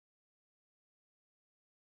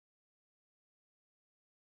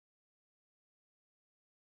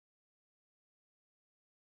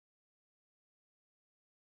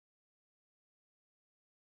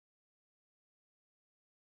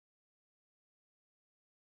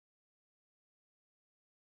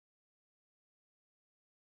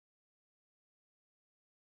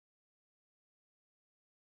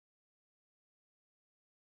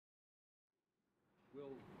Will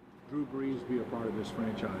Drew Brees be a part of this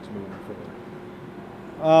franchise moving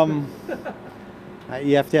forward?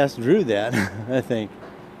 You have to ask Drew that, I think.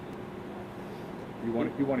 You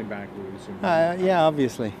want him back, Louis? Yeah,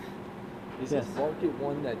 obviously. Is this market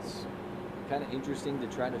one that's kind of interesting to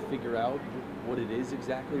try to figure out what it is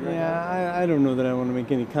exactly right now? Yeah, I don't know that I want to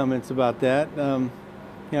make any comments about that. I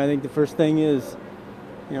think the first thing is,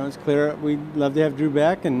 it's clear we'd love to have Drew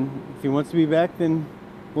back, and if he wants to be back, then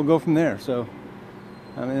we'll go from there. So,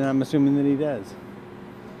 I'm assuming that he does.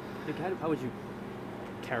 Nick, how would you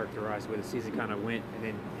characterize where the season kind of went and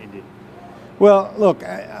then ended? Well, look,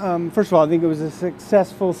 first of all, I think it was a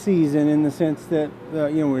successful season in the sense that,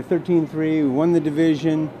 we were 13-3, we won the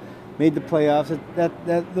division, made the playoffs.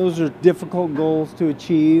 Those are difficult goals to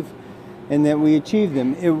achieve, and that we achieved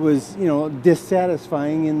them. It was,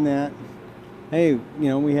 dissatisfying in that, hey,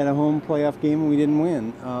 we had a home playoff game and we didn't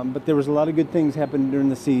win. But there was a lot of good things happened during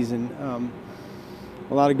the season.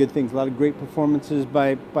 A lot of good things, a lot of great performances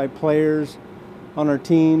by players on our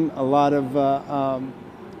team, a lot of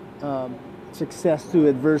success through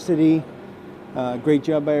adversity, great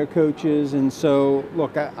job by our coaches. And so,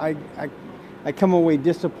 look, I come away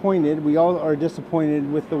disappointed. We all are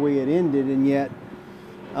disappointed with the way it ended, and yet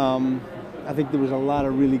I think there was a lot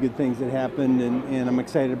of really good things that happened, and I'm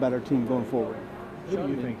excited about our team going forward. What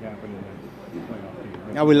do you think happened in that playoff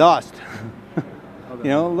game? Now we lost.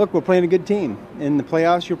 Look, we're playing a good team. In the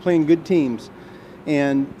playoffs, you're playing good teams,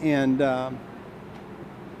 and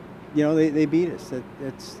they beat us.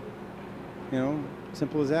 It's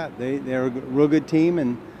simple as that. They're a real good team,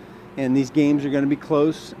 and these games are going to be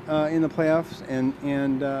close in the playoffs, and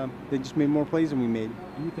they just made more plays than we made.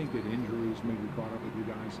 Do you think that injuries maybe caught up with you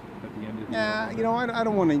guys at the end of the year? I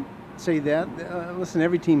don't want to say that. Listen,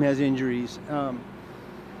 every team has injuries.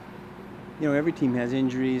 Every team has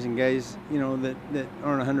injuries, and guys, that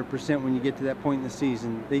aren't 100% when you get to that point in the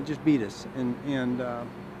season. They just beat us, and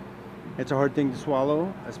it's a hard thing to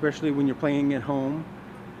swallow, especially when you're playing at home.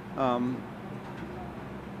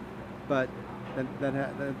 But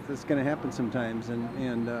that's going to happen sometimes,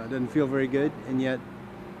 and it doesn't feel very good, and yet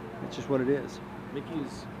it's just what it is. Mickey,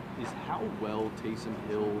 is how well Taysom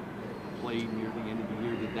Hill played near the end of the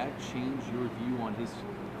year, did that change your view on his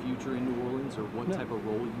future in New Orleans, or what type of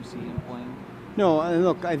role you see him playing? No,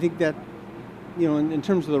 look, I think that, in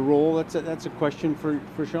terms of the role, that's a question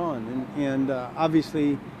for Sean, and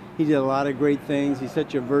obviously he did a lot of great things. He's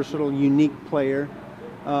such a versatile, unique player,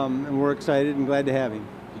 and we're excited and glad to have him.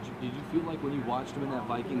 Did you feel like when you watched him in that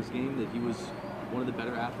Vikings game that he was one of the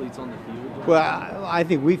better athletes on the field? Well, I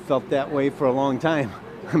think we felt that way for a long time.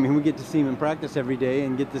 I mean, we get to see him in practice every day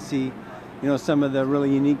and get to see, some of the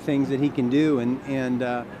really unique things that he can do, and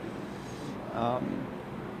that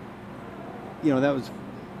was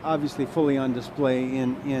obviously fully on display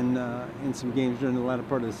in some games during the latter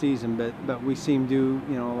part of the season. But we see him do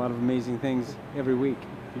a lot of amazing things every week.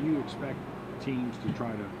 Do you expect teams to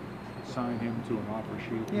try to sign him to an offer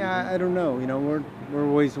sheet? Yeah, I don't know.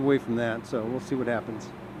 We're ways away from that, so we'll see what happens.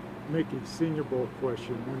 Mickey, Senior Bowl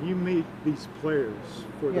question. When you meet these players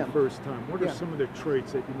for the first time, what are some of the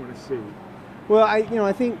traits that you want to see? Well,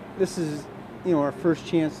 I think this is our first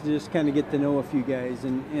chance to just kind of get to know a few guys,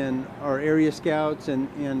 and our area scouts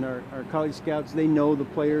and our college scouts, they know the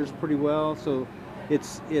players pretty well, so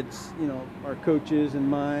it's our coaches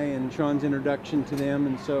and Sean's introduction to them,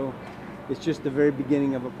 and so it's just the very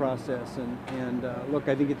beginning of a process. And look,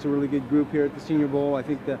 I think it's a really good group here at the Senior Bowl. I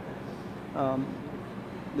think the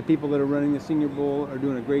people that are running the Senior Bowl are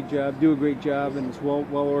doing a great job, and it's well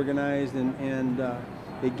organized, and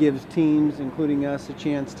it gives teams, including us, a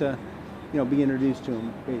chance to be introduced to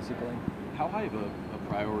them, basically. How high of a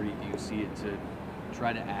priority do you see it to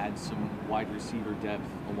try to add some wide receiver depth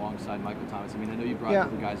alongside Michael Thomas? I mean, I know you brought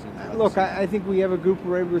other guys in. Look, I think we have a group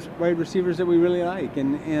of wide receivers that we really like,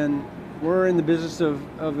 and we're in the business of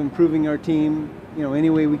improving our team,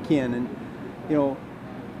 any way we can. And,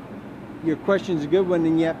 your question's a good one,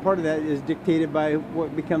 and yet part of that is dictated by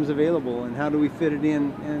what becomes available and how do we fit it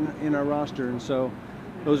in our roster. And so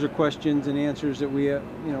those are questions and answers that we're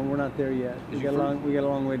not there yet. We got a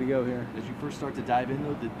long way to go here. As you first start to dive in,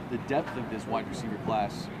 though, the depth of this wide receiver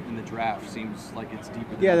class in the draft seems like it's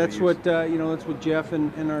deeper than that's what that's what Jeff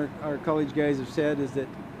and our college guys have said, is that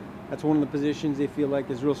that's one of the positions they feel like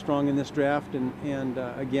is real strong in this draft. And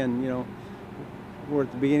again, we're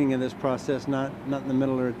at the beginning of this process, not in the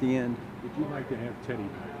middle or at the end. Would you like to have Teddy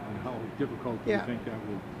back, and how difficult do you think that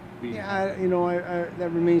will be? Yeah,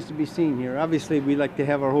 that remains to be seen here. Obviously, we'd like to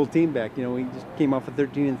have our whole team back. We just came off a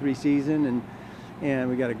 13-3 season, and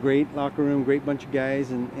we got a great locker room, great bunch of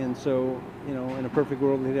guys, and so in a perfect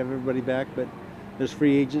world we'd have everybody back. But there's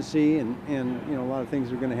free agency, and you know, a lot of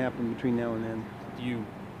things are going to happen between now and then. Do you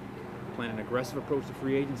plan an aggressive approach to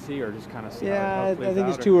free agency, or just kind of see how Yeah, it plays I think out,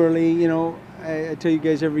 it's or- too early. You know, I tell you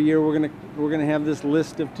guys every year we're gonna have this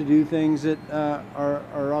list of to-do things that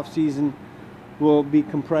our off season will be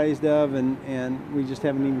comprised of, and we just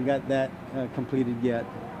haven't even got that completed yet.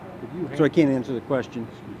 Have you had, So I can't answer the question.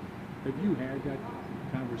 Have you had that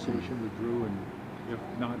conversation with Drew, and if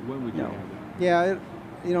not, when would you No. have that? Yeah,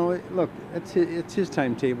 you know, look, it's his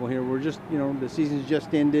timetable here. We're just, you know, the season's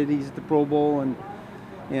just ended. He's at the Pro Bowl, and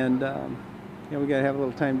you know, we gotta have a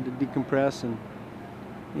little time to decompress, and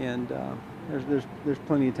there's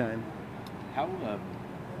plenty of time.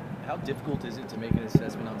 How difficult is it to make an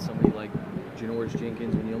assessment on somebody like Janoris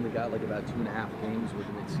Jenkins when you only got like about 2.5 games with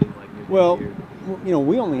him? It seemed like near the Well, year. you know,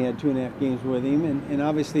 we only had 2.5 games with him, and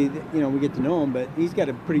obviously, you know, we get to know him, but he's got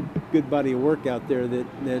a pretty good body of work out there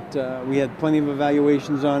that we had plenty of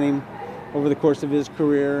evaluations on him over the course of his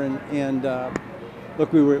career, and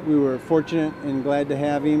look, we were fortunate and glad to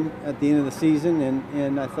have him at the end of the season,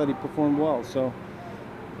 and I thought he performed well. So,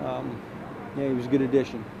 yeah, he was a good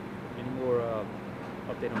addition. Any more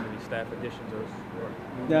update on any staff additions or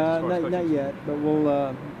movements as No, far as not coaching? yet, but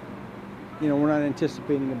we'll, you know, we're not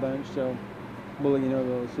anticipating a bunch, so we'll let you know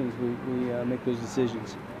though as soon as we make those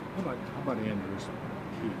decisions. How about Andrews?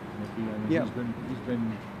 Mickey? I mean, Yeah. he's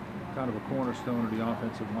been kind of a cornerstone of the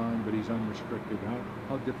offensive line, but he's unrestricted.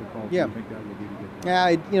 How difficult Yeah. do you think that will be to get done? Yeah,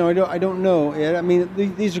 you know, I don't know. I mean,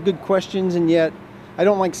 these are good questions, and yet I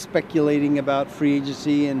don't like speculating about free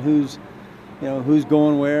agency and who's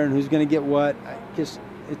going where and who's going to get what. It's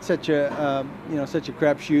such a such a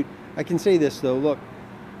crapshoot. I can say this though. Look,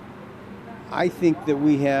 I think that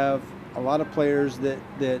we have a lot of players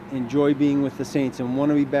that enjoy being with the Saints and want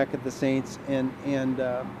to be back at the Saints, and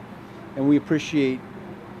we appreciate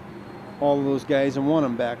all of those guys and want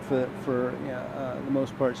them back for the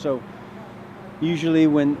most part. So usually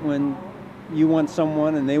when you want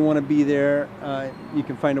someone and they want to be there, you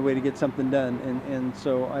can find a way to get something done. And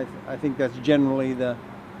so I think that's generally the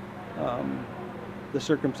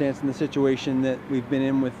circumstance and the situation that we've been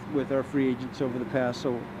in with our free agents over the past.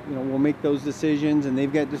 So, you know, we'll make those decisions, and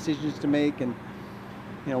they've got decisions to make, and,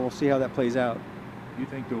 you know, we'll see how that plays out. Do you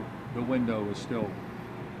think the window is still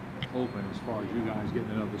open as far as you guys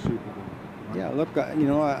getting another Super Bowl? Right? Yeah, look, you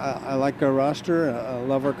know, I like our roster. I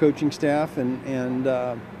love our coaching staff, and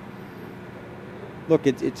look,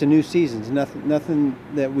 it's a new season. It's nothing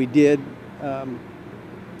that we did.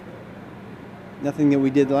 Nothing that we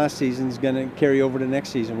did last season is going to carry over to next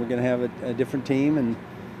season. We're going to have a different team,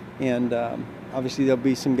 and obviously there'll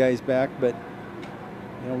be some guys back, but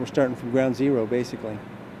you know, we're starting from ground zero basically.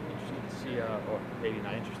 Interesting to see, or maybe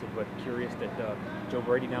not interested, but curious that Joe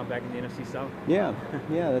Brady now back in the NFC South. Yeah,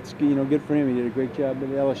 that's, you know, good for him. He did a great job at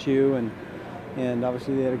LSU, and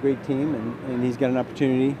obviously they had a great team, and he's got an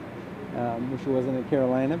opportunity. Wish it wasn't at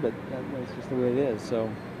Carolina, but that's just the way it is. So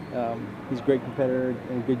he's a great competitor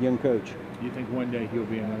and a good young coach. Do you think one day he'll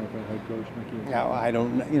be an NFL head coach, Mickey? Yeah, I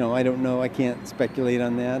don't know. I can't speculate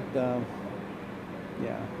on that.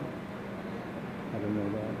 Yeah, I don't know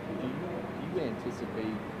that. Do you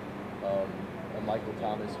anticipate a Michael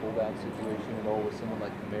Thomas holdout situation at all with someone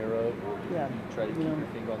like Kamara, or do Yeah, you try to keep your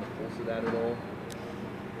finger on the pulse of that at all?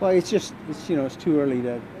 Well, it's too early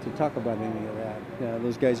to talk about any of that.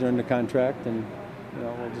 Those guys are under contract, and you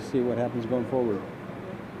know, we'll just see what happens going forward.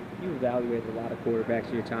 You evaluated a lot of quarterbacks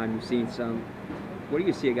in your time. You've seen some. What do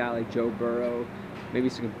you see a guy like Joe Burrow? Maybe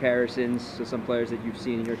some comparisons to some players that you've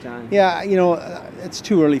seen in your time. Yeah, you know, it's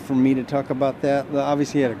too early for me to talk about that.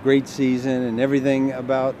 Obviously, he had a great season, and everything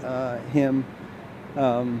about him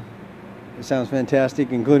it sounds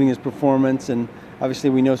fantastic, including his performance. And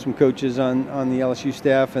obviously, we know some coaches on the LSU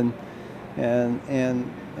staff, and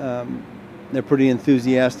they're pretty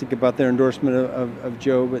enthusiastic about their endorsement of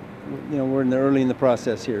Joe. But you know, we're early in the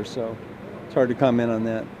process here, so it's hard to comment on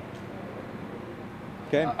that.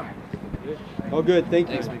 Okay. Oh, good. Thank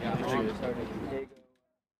you. Thanks, Mickey.